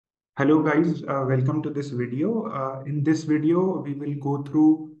Hello guys, welcome to this video. In this video, we will go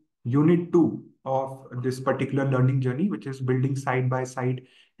through unit 2 of this particular learning journey, which is building side-by-side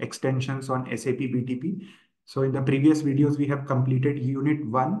extensions on SAP BTP. So in the previous videos, we have completed unit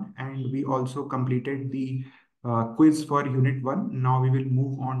 1 and we also completed the quiz for unit 1. Now we will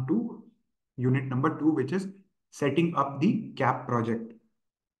move on to unit number 2, which is setting up the CAP project.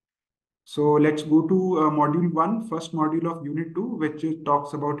 So let's go to module 1, first module of unit 2, which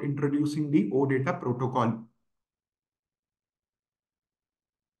talks about introducing the OData protocol.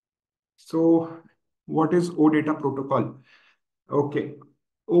 So what is OData protocol? Okay,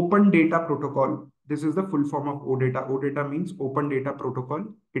 Open Data Protocol. This is the full form of OData. OData means Open Data Protocol.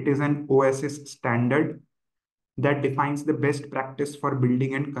 It is an OSS standard that defines the best practice for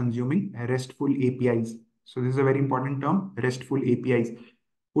building and consuming RESTful APIs. So this is a very important term, RESTful APIs.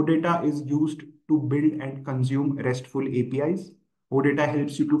 OData is used to build and consume RESTful APIs. OData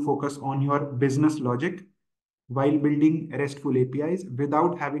helps you to focus on your business logic while building RESTful APIs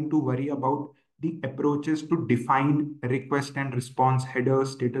without having to worry about the approaches to define request and response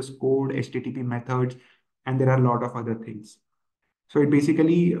headers, status code, HTTP methods, and there are a lot of other things. So it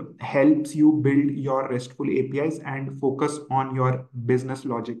basically helps you build your RESTful APIs and focus on your business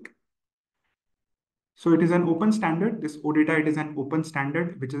logic. So it is an open standard. This OData, it is an open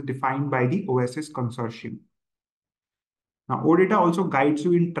standard which is defined by the OSS consortium. Now, OData also guides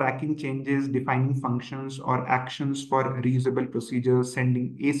you in tracking changes, defining functions or actions for reusable procedures,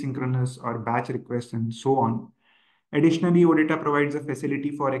 sending asynchronous or batch requests, and so on. Additionally, OData provides a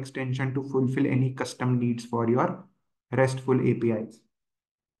facility for extension to fulfill any custom needs for your RESTful APIs.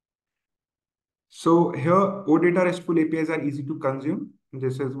 So here, OData RESTful APIs are easy to consume.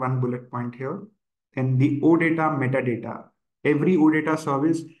 This is one bullet point here. And the OData metadata. Every OData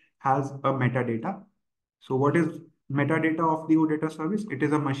service has a metadata. So what is metadata of the OData service? It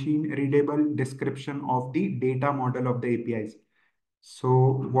is a machine readable description of the data model of the APIs.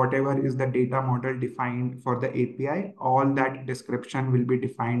 So whatever is the data model defined for the API, all that description will be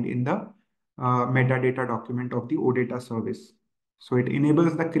defined in the metadata document of the OData service. So it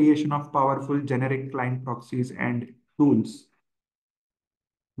enables the creation of powerful generic client proxies and tools.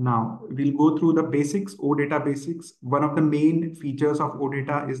 Now we'll go through the basics, OData basics. One of the main features of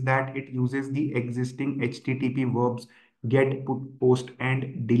OData is that it uses the existing HTTP verbs get, put, post,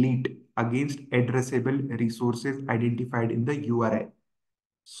 and delete against addressable resources identified in the URI.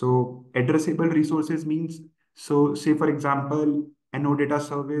 So addressable resources means, so say for example, an OData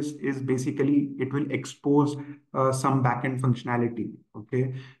service is basically, it will expose some backend functionality.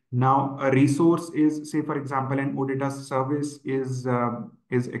 Okay. Now a resource is, say for example, an OData service is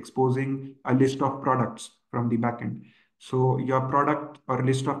exposing a list of products from the backend. So your product or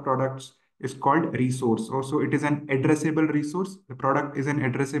list of products is called resource. Also, it is an addressable resource. The product is an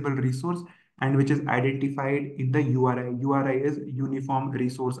addressable resource and which is identified in the URI. URI is Uniform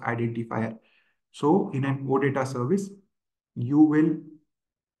Resource Identifier. So in an OData service, you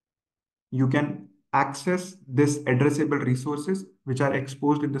can access this addressable resources which are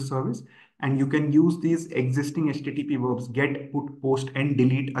exposed in the service, and you can use these existing HTTP verbs get, put, post, and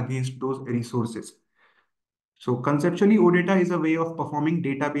delete against those resources. So conceptually, OData is a way of performing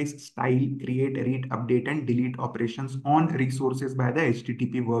database style, create, read, update, and delete operations on resources by the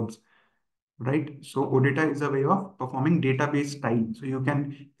HTTP verbs. Right? So OData is a way of performing database style. So you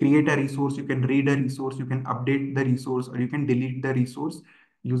can create a resource, you can read a resource, you can update the resource, or you can delete the resource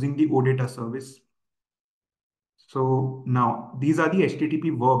using the OData service. So now these are the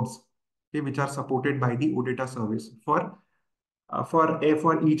HTTP verbs, okay, which are supported by the OData service for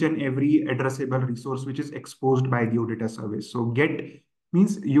each and every addressable resource which is exposed by the OData service. So get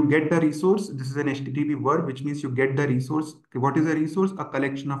means you get the resource. This is an HTTP verb, which means you get the resource. What is a resource? A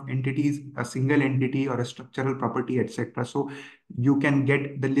collection of entities, a single entity or a structural property, etc. So you can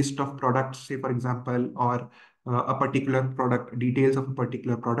get the list of products, say for example, or a particular product, details of a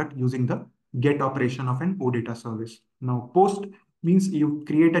particular product using the get operation of an OData service. Now post means you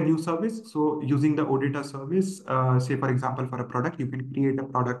create a new service. So using the OData service, say for example, for a product, you can create a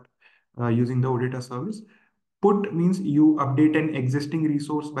product using the OData service. Put means you update an existing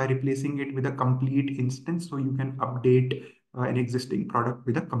resource by replacing it with a complete instance. So you can update an existing product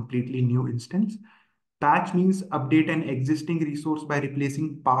with a completely new instance. Patch means update an existing resource by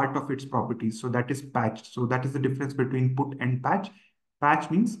replacing part of its properties. So that is patched. So that is the difference between put and patch.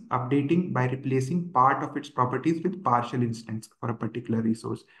 Patch means updating by replacing part of its properties with partial instance for a particular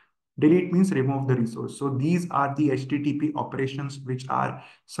resource. Delete means remove the resource. So these are the HTTP operations which are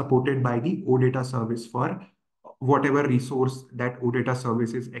supported by the OData service for whatever resource that OData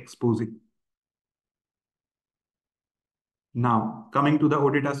service is exposing. Now, coming to the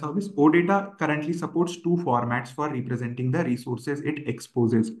OData service, OData currently supports two formats for representing the resources it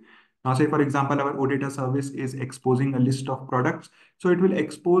exposes. Now, say for example, our OData service is exposing a list of products. So it will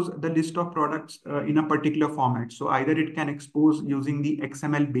expose the list of products in a particular format. So either it can expose using the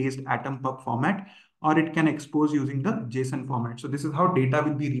XML-based AtomPub format, or it can expose using the JSON format. So this is how data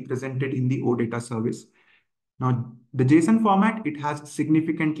will be represented in the OData service. Now, the JSON format, it has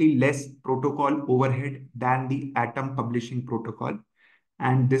significantly less protocol overhead than the Atom publishing protocol.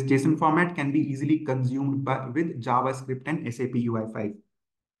 And this JSON format can be easily consumed with JavaScript and SAP UI5.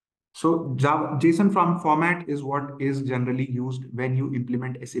 So JSON format is what is generally used when you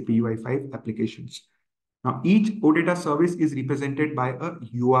implement SAP UI5 applications. Now, each OData service is represented by a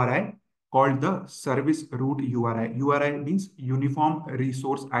URI called the service root URI. URI means Uniform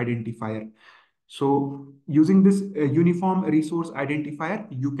Resource Identifier. So using this uniform resource identifier,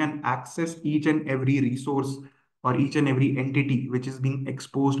 you can access each and every resource or each and every entity which is being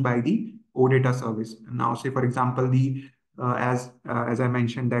exposed by the OData service. Now, say for example, the as I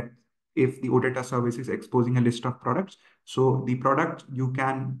mentioned that if the OData service is exposing a list of products, so the product you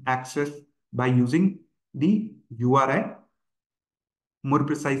can access by using the URI. More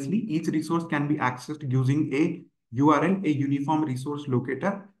precisely, each resource can be accessed using a URL, a uniform resource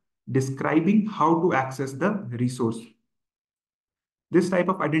locator, describing how to access the resource. This type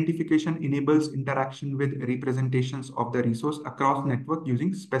of identification enables interaction with representations of the resource across network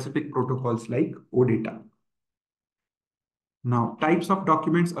using specific protocols like OData. Now, types of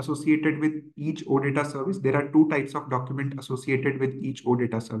documents associated with each OData service. There are two types of document associated with each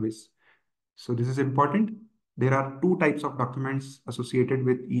OData service. So this is important. There are two types of documents associated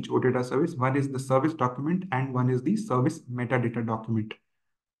with each OData service. One is the service document and one is the service metadata document.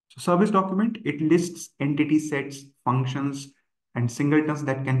 So service document, it lists entity sets, functions, and singletons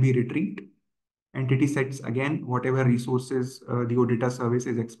that can be retrieved. Entity sets, again, whatever resources the OData service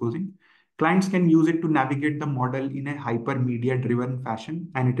is exposing. Clients can use it to navigate the model in a hypermedia driven fashion,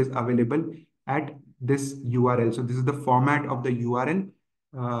 and it is available at this URL. So this is the format of the URL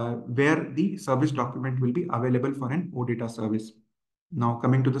where the service document will be available for an OData service. Now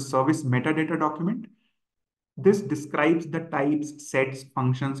coming to the service metadata document. This describes the types, sets,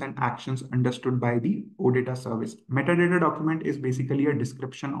 functions, and actions understood by the OData service. Metadata document is basically a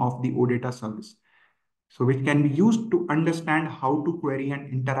description of the OData service. So which can be used to understand how to query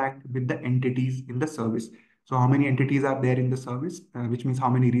and interact with the entities in the service. So how many entities are there in the service, which means how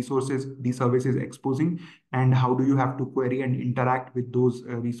many resources the service is exposing, and how do you have to query and interact with those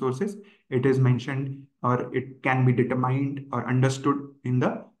resources. It is mentioned or it can be determined or understood in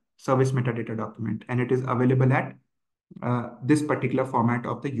the service metadata document, and it is available at this particular format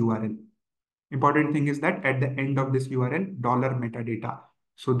of the URL. Important thing is that at the end of this URL, $metadata.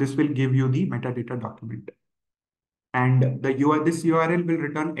 So this will give you the metadata document. And this URL will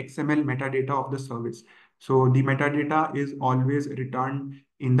return XML metadata of the service. So the metadata is always returned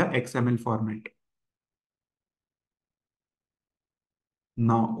in the XML format.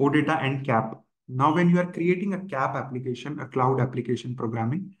 Now, OData and CAP. Now, when you are creating a CAP application, a cloud application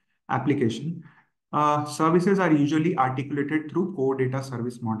programming application, services are usually articulated through core data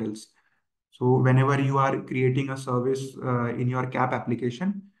service models. So whenever you are creating a service in your CAP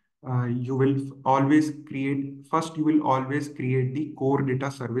application, you will always create, first you will always create the core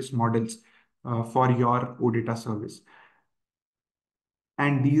data service models for your OData service.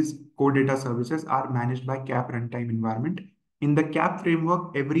 And these core data services are managed by CAP runtime environment. In the CAP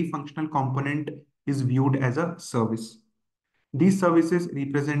framework, every functional component is viewed as a service. These services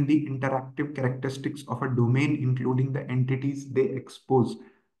represent the interactive characteristics of a domain, including the entities they expose,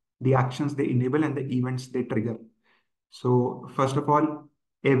 the actions they enable, and the events they trigger. So first of all,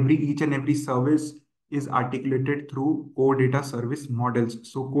 each and every service is articulated through core data service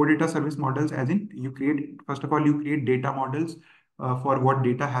models. So core data service models, as in you create, first of all, you create data models for what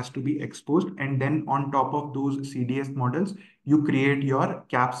data has to be exposed. And then on top of those CDS models, you create your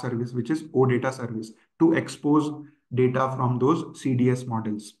CAP service, which is OData service, to expose data from those CDS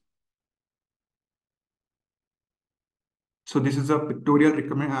models. So this is a pictorial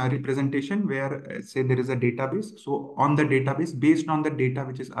representation where say there is a database. So on the database, based on the data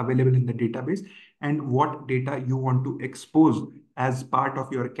which is available in the database and what data you want to expose as part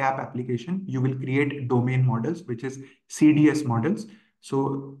of your CAP application, you will create domain models, which is CDS models.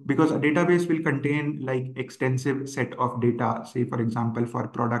 So because a database will contain like extensive set of data, say for example, for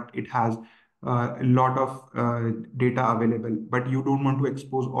product, it has a lot of data available, but you don't want to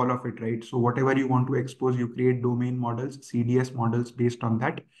expose all of it, right? So whatever you want to expose, you create domain models, CDS models based on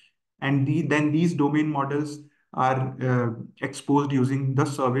that. And then these domain models are exposed using the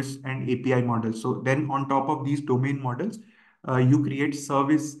service and API models. So then on top of these domain models, you create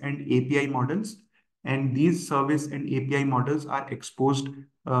service and API models, and these service and API models are exposed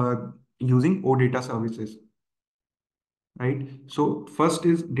uh, using OData services, right? So first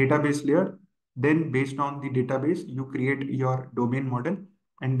is database layer. Then based on the database, you create your domain model.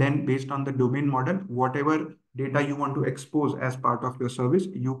 And then based on the domain model, whatever data you want to expose as part of your service,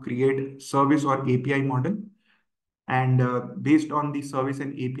 you create service or API model. And based on the service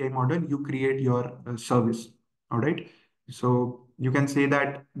and API model, you create your service. All right. So you can say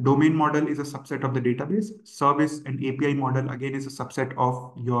that domain model is a subset of the database. Service and API model again is a subset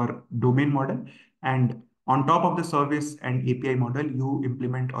of your domain model. And on top of the service and API model, you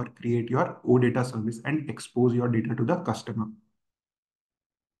implement or create your OData service and expose your data to the customer.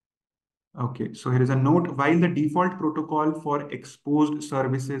 Okay, so here is a note. While the default protocol for exposed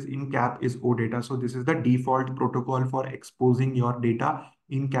services in CAP is OData, so this is the default protocol for exposing your data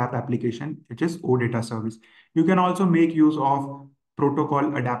in CAP application, which is OData service. You can also make use of protocol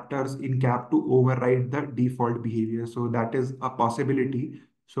adapters in CAP to override the default behavior. So that is a possibility.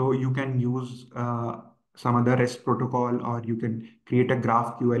 So you can use some other REST protocol, or you can create a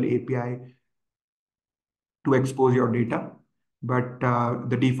GraphQL API to expose your data, but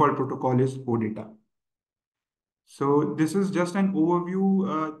the default protocol is OData. So this is just an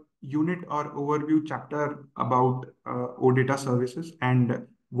overview unit or overview chapter about OData services and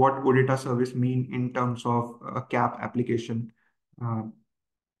what OData service mean in terms of a CAP application. Uh,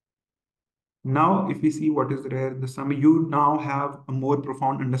 Now, if we see what is there, the summary, you now have a more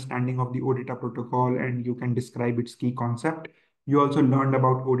profound understanding of the OData protocol and you can describe its key concept. You also learned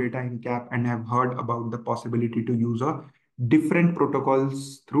about OData in CAP and have heard about the possibility to use a different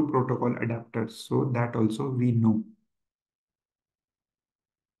protocols through protocol adapters. So that also we know.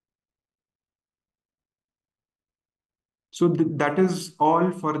 So that is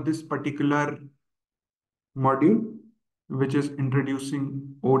all for this particular module, which is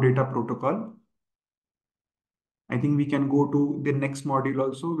introducing OData protocol. I think we can go to the next module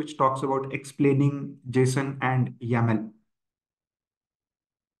also, which talks about explaining JSON and YAML.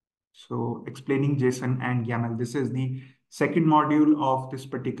 So explaining JSON and YAML. This is the second module of this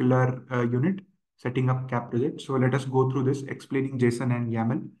particular unit, setting up CAP project. So let us go through this, explaining JSON and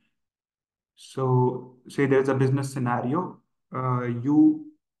YAML. So say there's a business scenario. You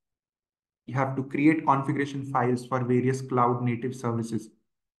have to create configuration files for various cloud native services.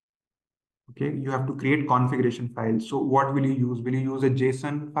 Okay, you have to create configuration files. So what will you use? Will you use a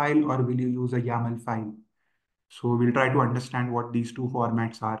JSON file or will you use a YAML file? So we'll try to understand what these two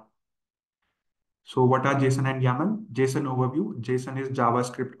formats are. So what are JSON and YAML? JSON overview. JSON is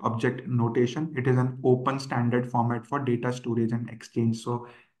JavaScript object notation. It is an open standard format for data storage and exchange. So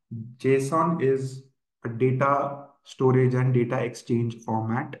JSON is a data storage and data exchange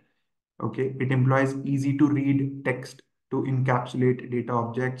format. Okay, it employs easy to read text to encapsulate data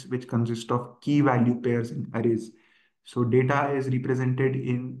objects, which consist of key value pairs and arrays. So data is represented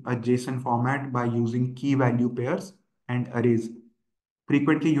in a JSON format by using key value pairs and arrays,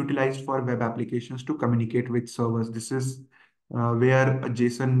 frequently utilized for web applications to communicate with servers. This is where a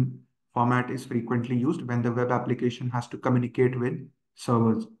JSON format is frequently used when the web application has to communicate with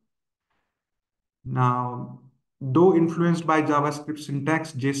servers. Now, though influenced by JavaScript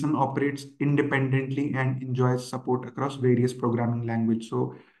syntax, JSON operates independently and enjoys support across various programming languages.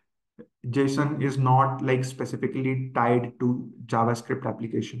 So JSON is not like specifically tied to JavaScript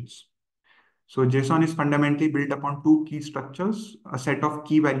applications. So JSON is fundamentally built upon two key structures, a set of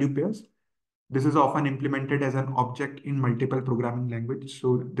key value pairs. This is often implemented as an object in multiple programming languages.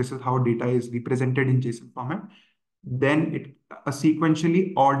 So this is how data is represented in JSON format. Then a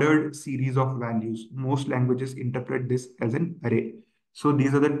sequentially ordered series of values. Most languages interpret this as an array. So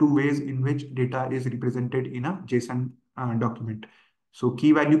these are the two ways in which data is represented in a JSON document. So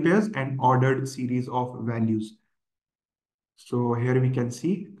key value pairs and ordered series of values. So here we can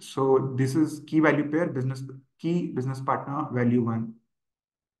see. So this is key value pair, key business partner value one.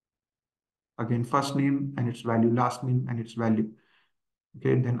 Again, first name and its value, last name and its value.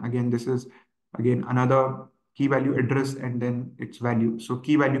 Okay, then again, this is again another key value address and then its value. So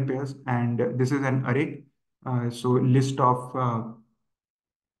key value pairs, and this is an array. So list of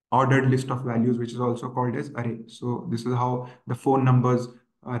ordered list of values, which is also called as array. So this is how the phone numbers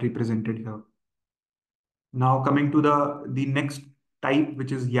are represented here. Now coming to the next type,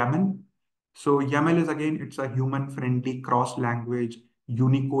 which is YAML. So YAML is again, it's a human-friendly cross-language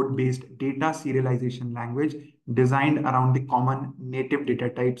Unicode-based data serialization language designed around the common native data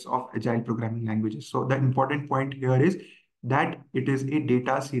types of agile programming languages. So the important point here is that it is a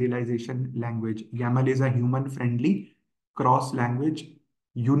data serialization language. YAML is a human-friendly cross-language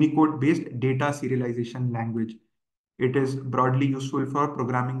Unicode-based data serialization language. It is broadly useful for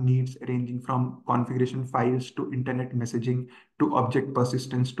programming needs ranging from configuration files to internet messaging to object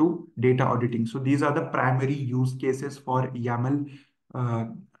persistence to data auditing. So these are the primary use cases for YAML uh,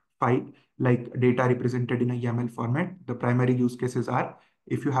 file, like data represented in a YAML format. The primary use cases are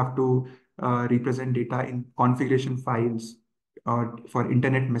if you have to represent data in configuration files or for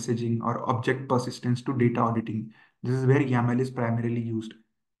internet messaging or object persistence to data auditing. This is where YAML is primarily used.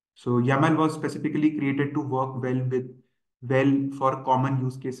 So YAML was specifically created to work well for common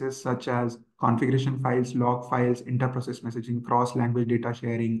use cases such as configuration files, log files, inter-process messaging, cross-language data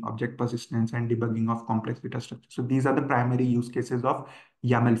sharing, object persistence, and debugging of complex data structures. So these are the primary use cases of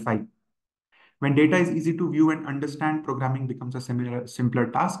YAML file. When data is easy to view and understand, programming becomes a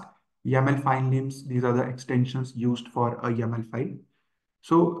simpler task. YAML file names, these are the extensions used for a YAML file.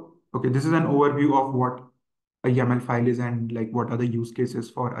 So, okay, this is an overview of what a YAML file is and like what are the use cases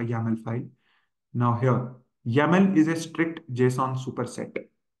for a YAML file. Now here, YAML is a strict JSON superset.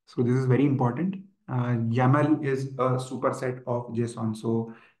 So this is very important. YAML is a superset of JSON.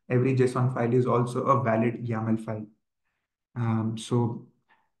 So every JSON file is also a valid YAML file.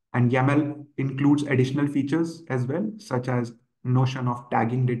 And YAML includes additional features as well, such as notion of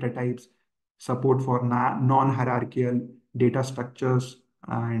tagging data types, support for non-hierarchical data structures,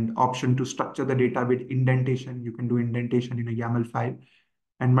 and option to structure the data with indentation. You can do indentation in a YAML file,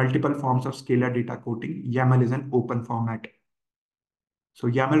 and multiple forms of scalar data coding. YAML is an open format. So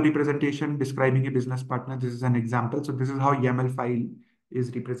YAML representation describing a business partner. This is an example. So this is how YAML file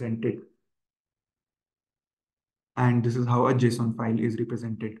is represented. And this is how a JSON file is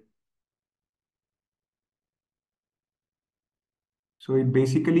represented. So it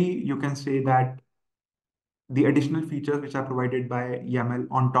basically, you can say that the additional features which are provided by YAML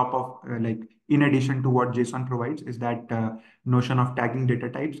on top of in addition to what JSON provides is that notion of tagging data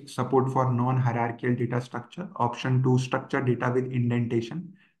types, support for non-hierarchical data structure, option to structure data with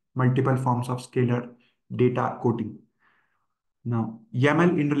indentation, multiple forms of scalar data coding. Now,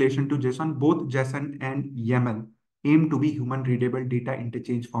 YAML in relation to JSON, both JSON and YAML aim to be human readable data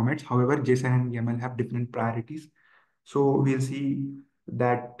interchange formats. However, JSON and YAML have different priorities. So we'll see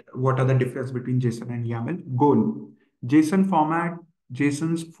that what are the difference between JSON and YAML. Goal. JSON format,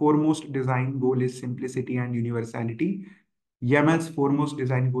 JSON's foremost design goal is simplicity and universality. YAML's foremost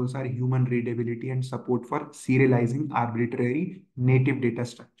design goals are human readability and support for serializing arbitrary native data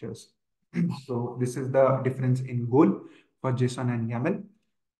structures. So this is the difference in goal for JSON and YAML.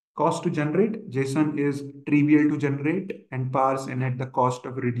 Cost to generate, JSON is trivial to generate and parse and at the cost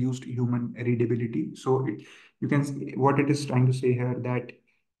of reduced human readability. So you can see what it is trying to say here, that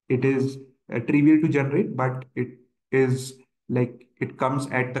it is trivial to generate, but it is like it comes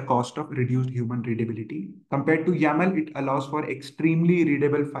at the cost of reduced human readability. Compared to YAML, it allows for extremely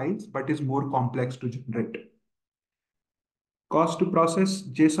readable files, but is more complex to generate. Cost to process,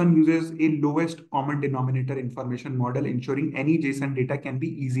 JSON uses a lowest common denominator information model, ensuring any JSON data can be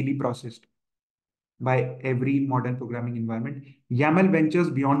easily processed by every modern programming environment. YAML ventures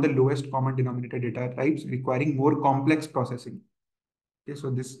beyond the lowest common denominator data types, requiring more complex processing. Okay, so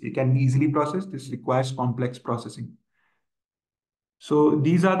this it can be easily processed. This requires complex processing. So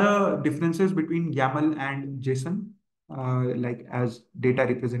these are the differences between YAML and JSON, like as data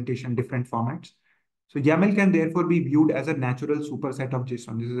representation, different formats. So YAML can therefore be viewed as a natural superset of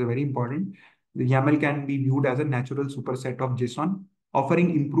JSON. This is a very important. The YAML can be viewed as a natural superset of JSON,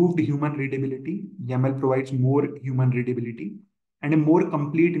 offering improved human readability. YAML provides more human readability and a more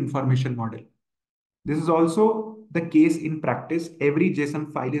complete information model. This is also the case in practice. Every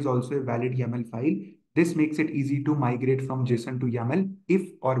JSON file is also a valid YAML file. This makes it easy to migrate from JSON to YAML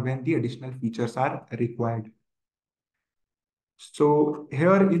if or when the additional features are required. So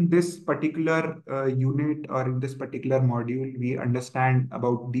here in this particular unit or in this particular module, we understand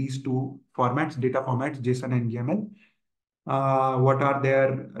about these two formats, data formats, JSON and YAML. What are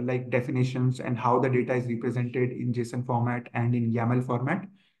their like definitions and how the data is represented in JSON format and in YAML format,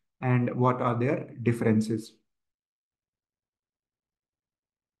 and what are their differences.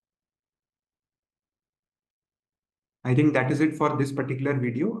 I think that is it for this particular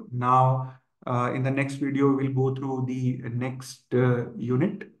video. Now, in the next video, we'll go through the next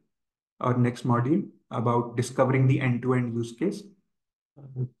unit or next module about discovering the end-to-end use case.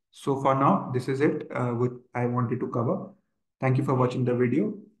 So for now, this is it what I wanted to cover. Thank you for watching the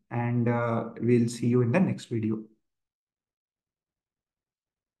video, and we'll see you in the next video.